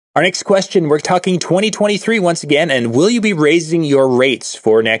Our next question, we're talking 2023 once again, and will you be raising your rates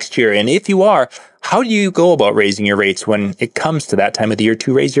for next year? And if you are, how do you go about raising your rates when it comes to that time of the year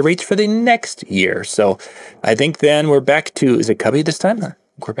to raise your rates for the next year? So I think then we're back to, is it Cubby this time?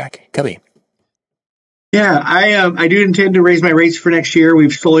 We're back. Cubby. Yeah, I do intend to raise my rates for next year.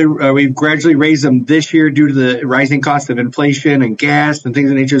 We've gradually raised them this year due to the rising cost of inflation and gas and things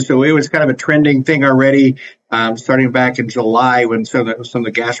of nature. So it was kind of a trending thing already, starting back in July when some of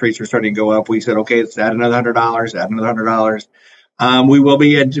the gas rates were starting to go up. We said, okay, let's add another $100, add another $100. We will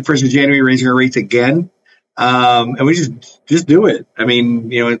be at the 1st of January raising our rates again, and we just do it. I mean,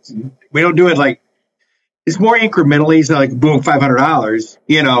 we don't do it like it's more incrementally. It's not like boom,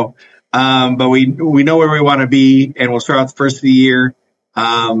 $500, but we know where we want to be, and we'll start out the first of the year,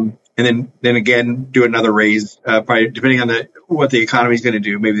 and then again do another raise, probably depending on what the economy is going to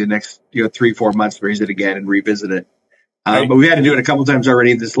do. Maybe the next 3-4 months, raise it again and revisit it. Right. But we had to do it a couple times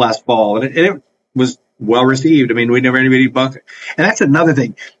already this last fall, and it was well received. I mean, we never anybody booked, and that's another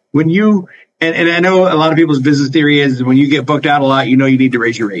thing. When you and I know a lot of people's business theory is when you get booked out a lot, you need to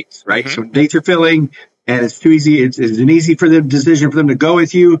raise your rates, right? Mm-hmm. So dates are filling, and it's too easy. It's an easy decision for them to go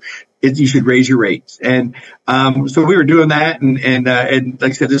with you. You should raise your rates. And so we were doing that. And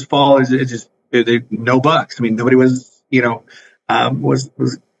like I said, this fall is just no bucks. I mean, nobody was,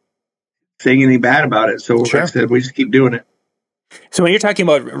 was saying anything bad about it. So sure. Like I said, we just keep doing it. So when you're talking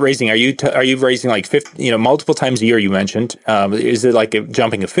about raising, are you raising like 50, multiple times a year you mentioned? Is it like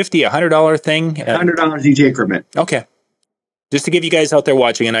jumping a $50, $100 thing? $100 each increment. Okay. Just to give you guys out there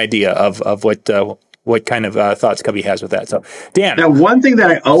watching an idea of what kind of thoughts Cubby has with that. So, Dan. Now, one thing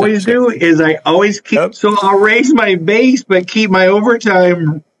that I always do is I always keep, so I'll raise my base, but keep my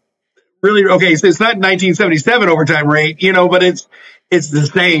overtime really, okay, so it's not 1977 overtime rate, but it's the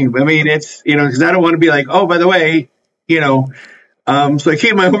same. I mean, it's, because I don't want to be like, oh, by the way, so I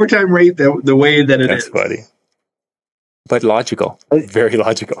keep my overtime rate the way that it is. That's funny. But logical, very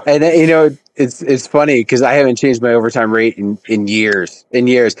logical. And it's funny because I haven't changed my overtime rate in years. And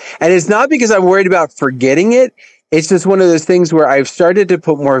it's not because I'm worried about forgetting it. It's just one of those things where I've started to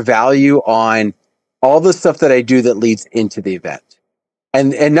put more value on all the stuff that I do that leads into the event.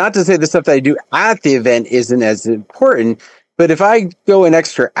 And not to say the stuff that I do at the event isn't as important, but if I go an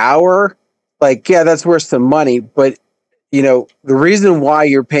extra hour, that's worth some money. But, the reason why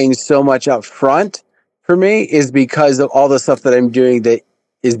you're paying so much up front for me is because of all the stuff that I'm doing that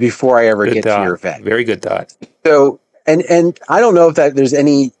is before I ever get to your event. Very good thought. So, and I don't know if there's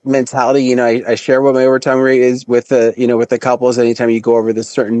any mentality, I share what my overtime rate is with the couples anytime you go over this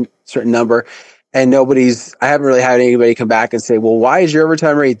certain number, and I haven't really had anybody come back and say, well, why is your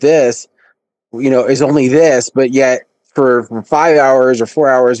overtime rate this, is only this, but yet for 5 hours or 4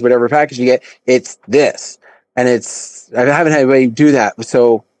 hours, whatever package you get, it's this. And I haven't had anybody do that.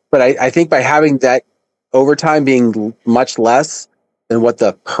 So, but I think by having that overtime being much less than what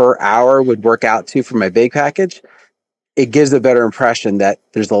the per hour would work out to for my big package, it gives a better impression that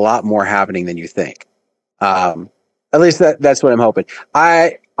there's a lot more happening than you think. At least that's what I'm hoping.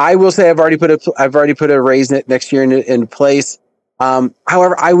 I will say I've already put a raise next year in place.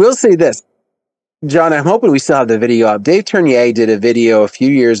 However, I will say this, John, I'm hoping we still have the video up. Dave Tournier did a video a few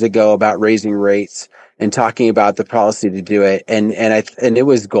years ago about raising rates and talking about the policy to do it. And it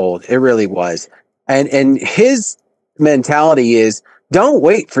was gold. It really was. And his mentality is don't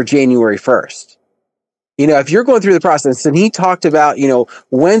wait for January 1st. If you're going through the process, and he talked about,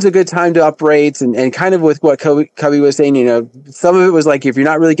 when's a good time to up rates and kind of with what Cubby was saying, some of it was like, if you're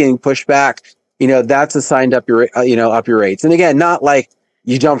not really getting pushed back, that's a sign to up your rates. And again, not like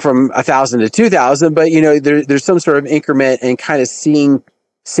you jump from 1,000 to 2,000, but there's some sort of increment and kind of seeing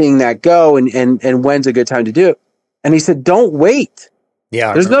that go and when's a good time to do it. And he said, don't wait.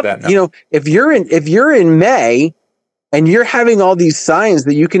 Yeah. There's if you're in May and you're having all these signs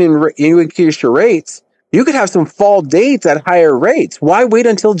that you can increase your rates, you could have some fall dates at higher rates. Why wait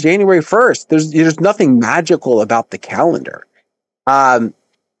until January 1st? There's nothing magical about the calendar. I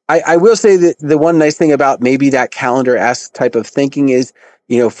will say that the one nice thing about maybe that calendar-esque type of thinking is,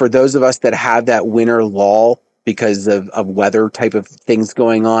 for those of us that have that winter lull because of weather type of things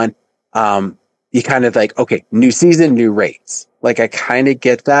going on, you kind of like, okay, new season, new rates. I kind of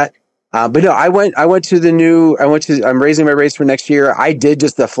get that. But no, I'm raising my rates for next year. I did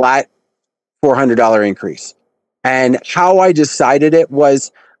just a flat $400 increase. And how I decided it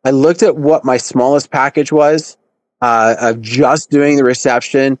was I looked at what my smallest package was, of just doing the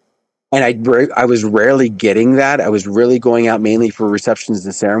reception. And I was rarely getting that. I was really going out mainly for receptions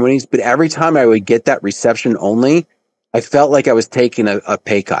and ceremonies. But every time I would get that reception only, I felt like I was taking a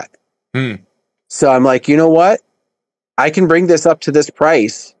pay cut. So I'm like, you know what? I can bring this up to this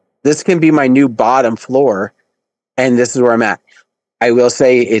price this can be my new bottom floor, and this is where I'm at. I will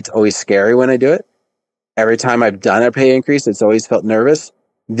say it's always scary when I do it. Every time I've done a pay increase, it's always felt nervous.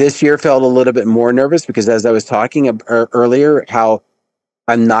 This year felt a little bit more nervous because as I was talking earlier, how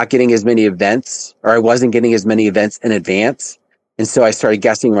I'm not getting as many events, or I wasn't getting as many events in advance. And so I started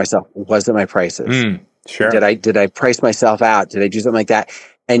guessing myself, was it my prices? Sure. Did I price myself out? Did I do something like that?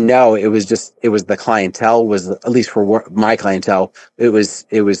 And no, it was the clientele was, at least for my clientele, it was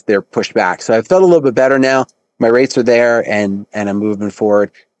their pushback. So I felt a little bit better now. My rates are there and I'm moving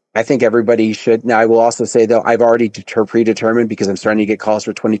forward. I think everybody should. Now, I will also say, though, I've already predetermined because I'm starting to get calls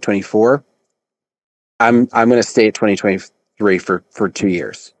for 2024. I'm going to stay at 2023 for 2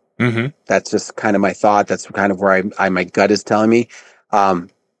 years. Mm-hmm. That's just kind of my thought. That's kind of where my gut is telling me.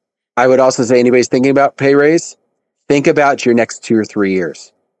 I would also say anybody's thinking about pay raise, think about your next 2 or 3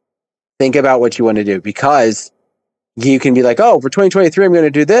 years. Think about what you want to do, because you can be like, oh, for 2023, I'm going to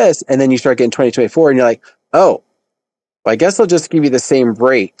do this. And then you start getting 2024 and you're like, oh, well, I guess I'll just give you the same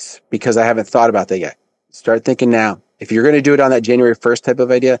rate because I haven't thought about that yet. Start thinking now. If you're going to do it on that January 1st type of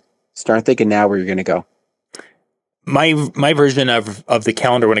idea, start thinking now where you're going to go. My version of the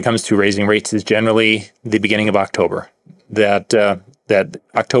calendar when it comes to raising rates is generally the beginning of October. That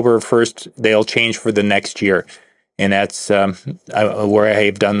October 1st, they'll change for the next year. And that's where I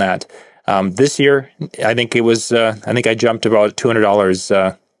have done that. This year, I think it was, I think I jumped about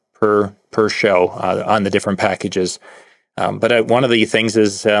 $200 per show on the different packages. But one of the things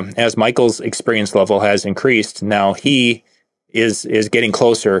is, as Michael's experience level has increased, now he is getting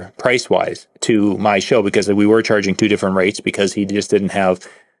closer price-wise to my show, because we were charging 2 different rates because he just didn't have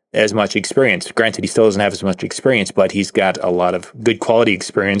as much experience. Granted, he still doesn't have as much experience, but he's got a lot of good quality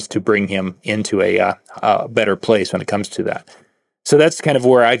experience to bring him into a better place when it comes to that. So that's kind of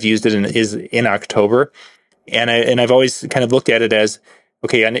where I've used it is in October. And I've always kind of looked at it as,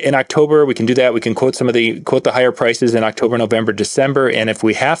 okay, in October, we can do that. We can quote the higher prices in October, November, December. And if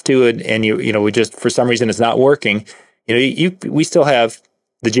we have to, and we just, for some reason, it's not working, we still have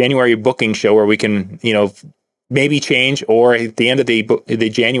the January booking show where we can, maybe change, or at the end of the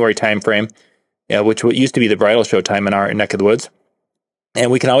January timeframe, which used to be the bridal show time in our neck of the woods.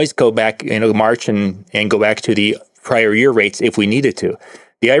 And we can always go back, March and go back to the prior year rates if we needed to.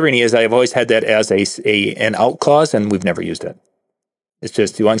 The irony is I've always had that as an out clause, and we've never used it. It's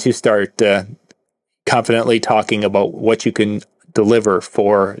just once you start confidently talking about what you can deliver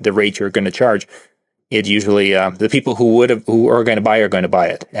for the rate you're going to charge, it usually the people who are going to buy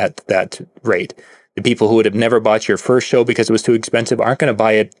it at that rate. The people who would have never bought your first show because it was too expensive aren't going to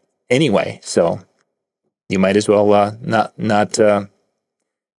buy it anyway. So you might as well not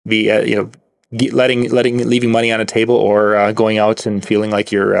be leaving money on a table, or going out and feeling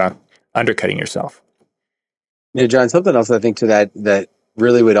like you're undercutting yourself. John, something else I think to that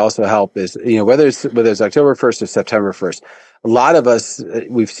really would also help is, whether it's October 1st or September 1st, a lot of us,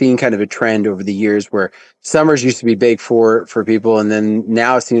 we've seen kind of a trend over the years where summers used to be big for people. And then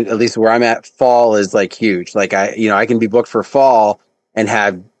now it seems, at least where I'm at, fall is like huge. Like I can be booked for fall and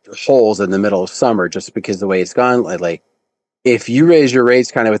have holes in the middle of summer just because the way it's gone lately. If you raise your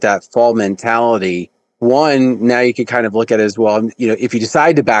rates kind of with that fall mentality, one, now you can kind of look at it as, well, if you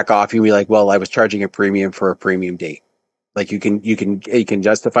decide to back off, you'll be like, well, I was charging a premium for a premium date. Like you can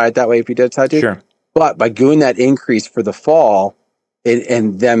justify it that way if you decide to. Sure. But by doing that increase for the fall,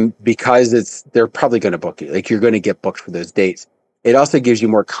 and them, because they're probably going to book you, like you're going to get booked for those dates. It also gives you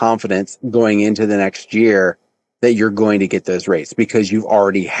more confidence going into the next year that you're going to get those rates because you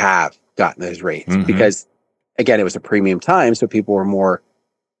already have gotten those rates. Mm-hmm. Because again, it was a premium time, so people were more,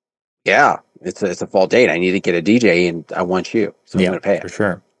 yeah, it's a fall date. I need to get a DJ, and I want you, so I'm going to pay it for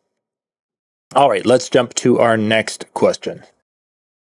sure. All right, let's jump to our next question.